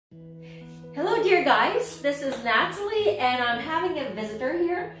Hello dear guys, this is Natalie and I'm having a visitor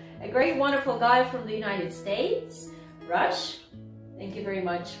here, a great wonderful guy from the United States, Rush. Thank you very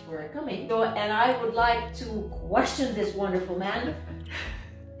much for coming. And I would like to question this wonderful man.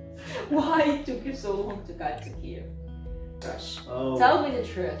 Why it took you so long to get to Kiev? Rush, tell me the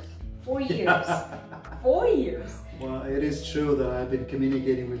truth. 4 years. 4 years. Well, it is true that I've been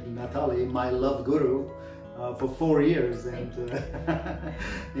communicating with Natali, my love guru, for 4 years, and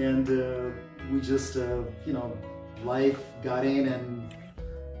we just, you know, life got in, and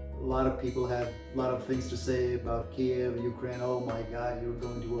a lot of people had a lot of things to say about Kiev, Ukraine. Oh my God, you're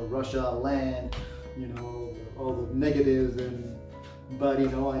going to a Russia land, you know, all the negatives, but you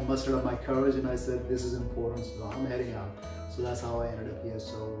know, I mustered up my courage and I said, this is important, so I'm heading out. So that's how I ended up here.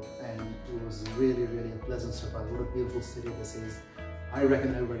 So, and it was really, really a pleasant surprise. What a beautiful city this is. I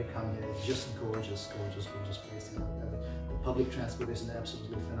recommend everybody come here. It's just gorgeous, gorgeous, gorgeous place. You know, the public transportation is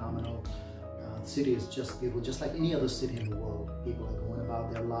absolutely phenomenal. The city is just beautiful, just like any other city in the world. People are going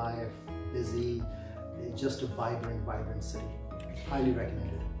about their life, busy. It's just a vibrant, vibrant city. Highly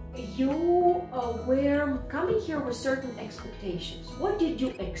recommended. You were coming here with certain expectations. What did you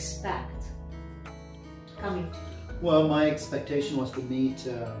expect coming to? Well, my expectation was to meet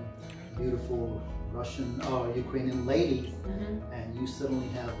beautiful Russian or Ukrainian ladies, and you suddenly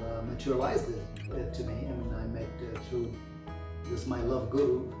have materialized it to me. I mean, I met through this my love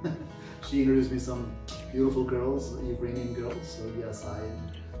guru. She introduced me some beautiful girls, Ukrainian girls. So yes, I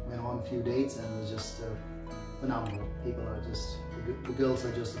went on a few dates and it was just phenomenal. People are just, the girls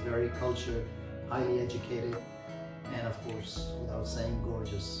are just very cultured, highly educated, and of course, without saying,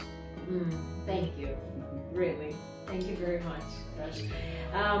 gorgeous. Thank you, really. Thank you very much, Rush.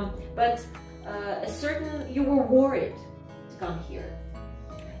 But you were worried to come here.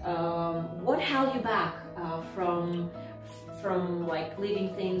 What held you back from like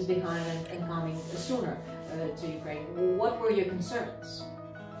leaving things behind and coming sooner to Ukraine? What were your concerns?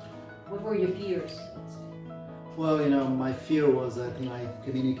 What were your fears? Well, you know, my fear was, I think I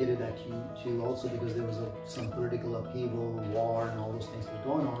communicated that to you also, because there was some political upheaval, war, and all those things were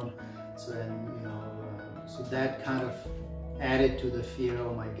going on. So, and you know, so that kind of added to the fear.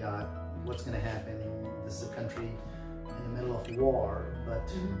 Oh my God, what's going to happen? This is a country in the middle of war. But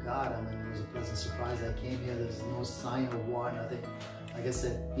God, I mean, it was a pleasant surprise. I came here. There's no sign of war, nothing. Like I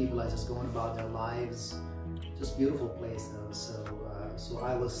said, people are just going about their lives. Just beautiful place, though. So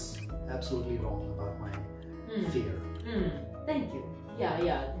I was absolutely wrong about my fear. Thank you.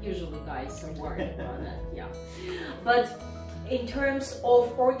 Yeah. Usually guys are worried about that. Yeah. But in terms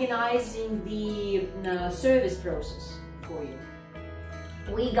of organizing the service process for you,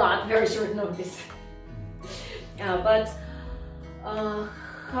 we got very short notice. But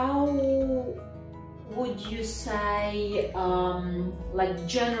how would you say, like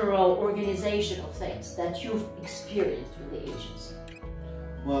general organization of things that you've experienced with the agency?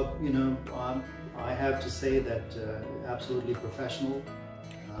 Well, you know, I have to say that absolutely professional.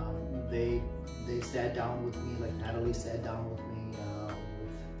 They sat down with me, like Natali sat down with me with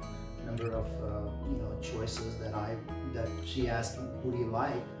a number of you know, choices that she asked, who do you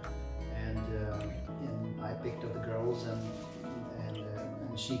like, and I picked up the girls, and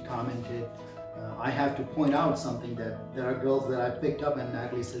she commented. I have to point out something, that there are girls that I picked up and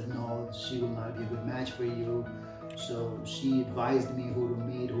Natali said, no, she will not be a good match for you. So she advised me who to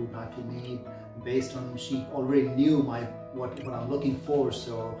meet, who not to meet, based on, she already knew what I'm looking for.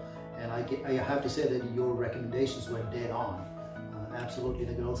 So, and I have to say that your recommendations were dead on. Absolutely,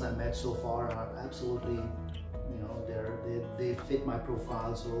 the girls I met so far are absolutely, you know, they fit my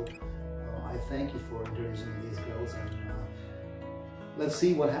profile. So I thank you for introducing me these girls, and let's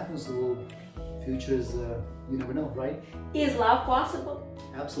see what happens. The future is, you never know, right? Is love possible?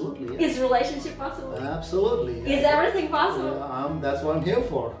 Absolutely. Yeah. Is relationship possible? Absolutely. Yeah. Is everything possible? That's what I'm here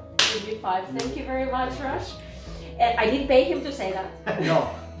for. Give you 5. Thank you very much, Rush. And I didn't pay him to say that. No,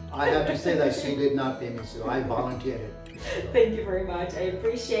 I have to say that she did not pay me, so I volunteered it. Thank you very much. I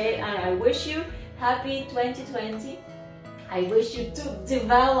appreciate it, and I wish you happy 2020. I wish you to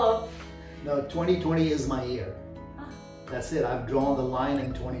develop. No, 2020 is my year. That's it. I've drawn the line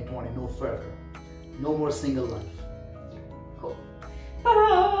in 2020, no further. No more single life. Cool.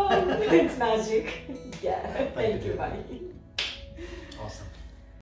 It's magic. Yeah. Thank you, buddy. Awesome.